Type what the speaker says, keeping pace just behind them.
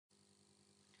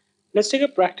Let's take a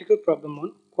practical problem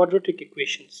on quadratic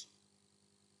equations.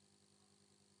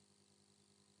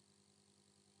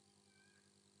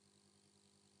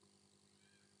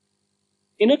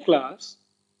 In a class,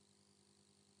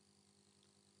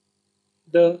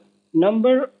 the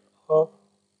number of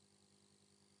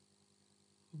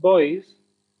boys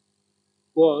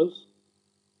was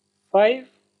 5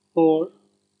 more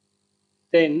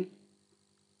than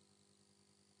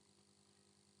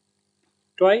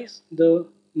twice the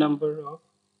number of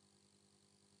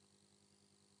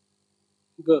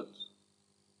girls.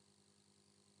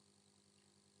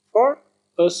 For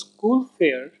a school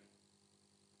fair,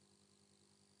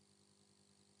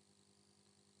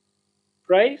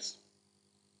 price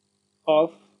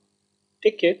of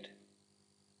ticket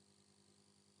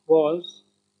was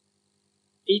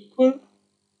equal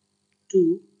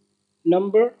to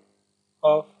number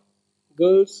of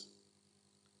girls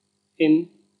in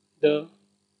the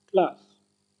class.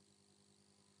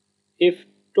 If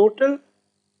total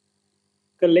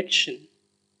collection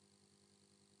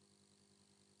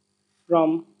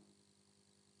from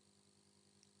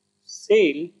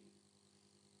sale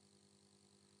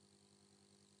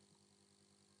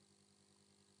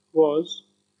was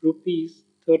rupees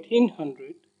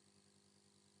 1300,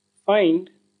 find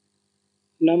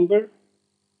number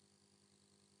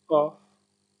of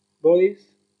boys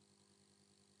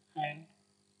and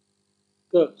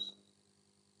girls.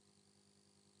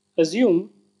 Assume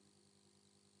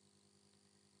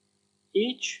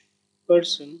each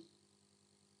person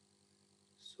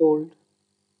sold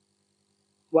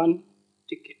one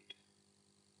ticket.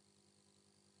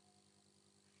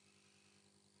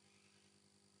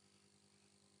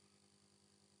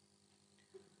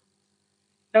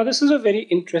 Now this is a very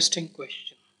interesting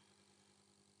question.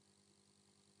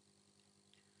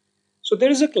 So there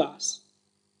is a class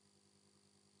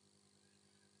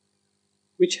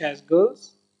which has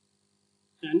girls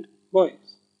and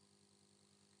boys.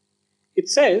 It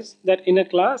says that in a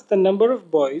class the number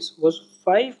of boys was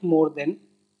 5 more than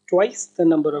twice the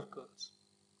number of girls.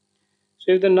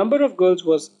 So if the number of girls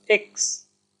was X,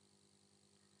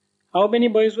 how many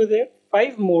boys were there?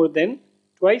 5 more than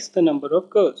twice the number of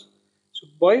girls. So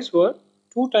boys were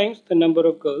 2 times the number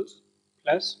of girls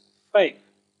plus 5.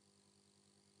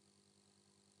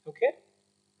 Okay.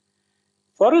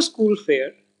 For a school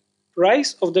fair,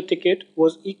 price of the ticket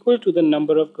was equal to the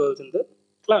number of girls in the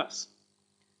class.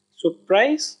 So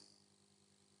price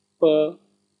per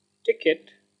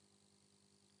ticket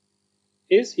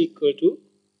is equal to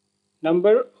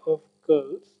number of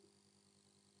girls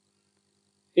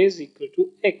is equal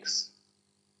to X.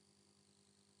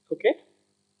 Okay.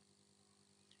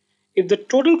 If the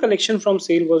total collection from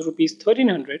sale was rupees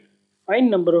 1300,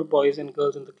 find number of boys and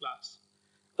girls in the class.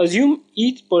 Assume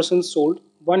each person sold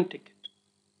one ticket.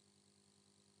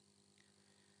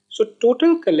 So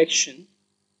total collection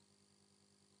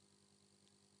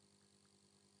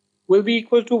will be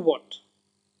equal to what?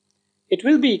 It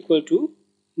will be equal to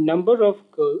number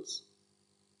of girls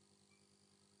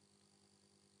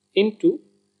into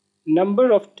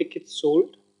number of tickets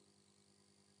sold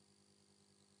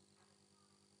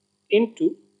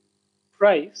into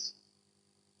price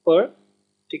per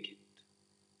ticket.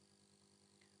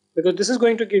 Because this is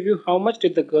going to give you how much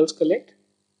did the girls collect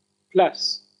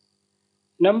plus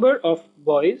number of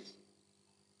boys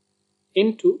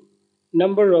into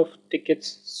number of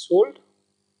tickets sold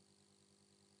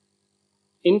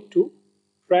into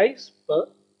price per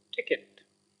ticket.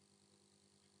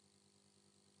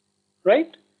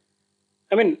 Right?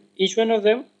 I mean, each one of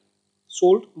them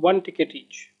sold one ticket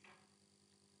each.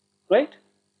 Right?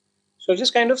 So I've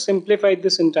just kind of simplified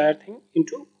this entire thing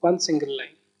into one single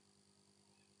line.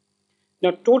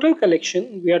 Now total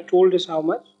collection we are told is how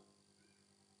much?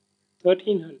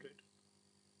 1300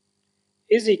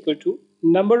 is equal to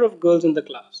number of girls in the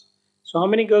class. So how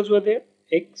many girls were there?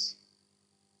 X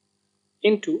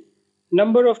into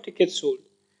number of tickets sold.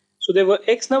 So there were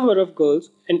X number of girls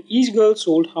and each girl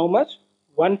sold how much?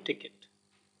 One ticket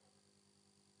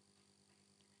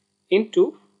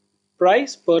into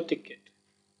price per ticket.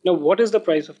 Now what is the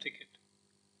price of ticket?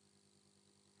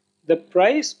 The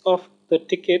price of the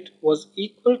ticket was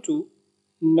equal to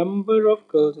number of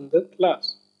girls in the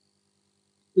class,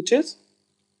 which is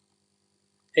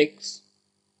X.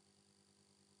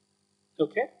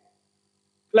 Okay,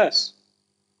 plus,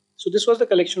 so this was the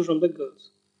collection from the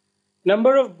girls.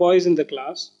 Number of boys in the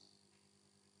class,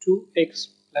 2x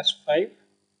plus 5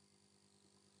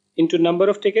 into number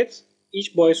of tickets,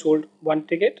 each boy sold one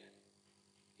ticket,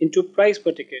 into price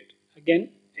per ticket, again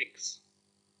X.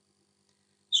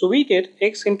 So we get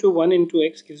X into 1 into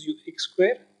X gives you X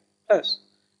square plus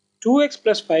 2x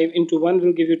plus 5 into 1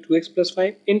 will give you 2x plus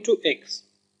 5 into x.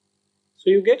 So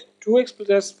you get 2x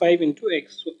plus 5 into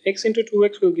x. So x into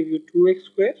 2x will give you 2x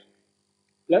squared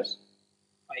plus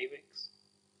 5x.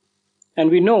 And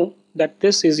we know that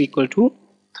this is equal to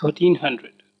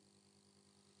 1300.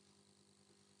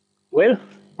 Well,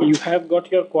 you have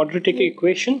got your quadratic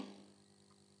equation.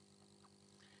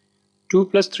 2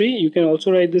 plus 3, you can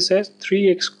also write this as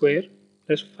 3x squared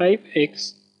plus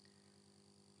 5x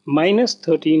minus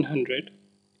 1300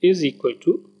 is equal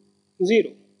to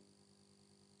 0.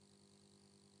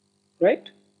 Right?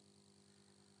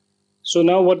 So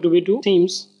now what do we do?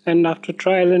 Seems, and after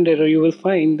trial and error you will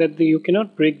find that you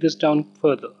cannot break this down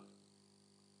further.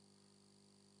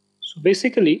 So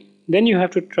basically then you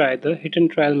have to try the hit and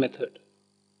trial method.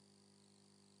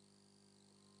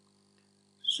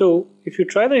 So if you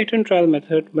try the hit and trial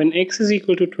method, when x is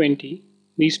equal to 20,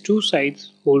 these two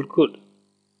sides hold good.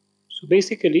 So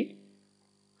basically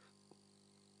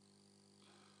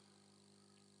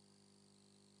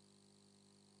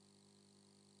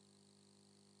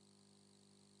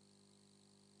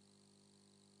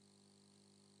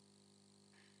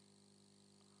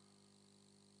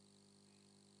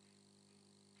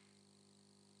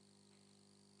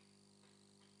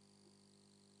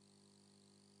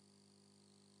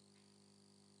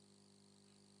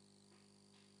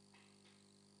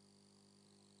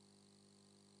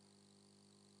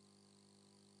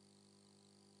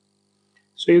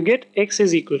so you get x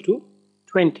is equal to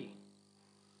 20.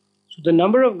 So the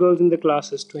number of girls in the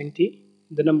class is 20.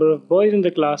 The number of boys in the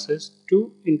class is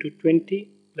 2 into 20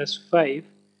 plus 5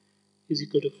 is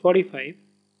equal to 45.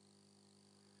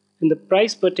 And the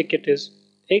price per ticket is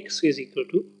x is equal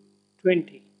to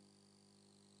 20.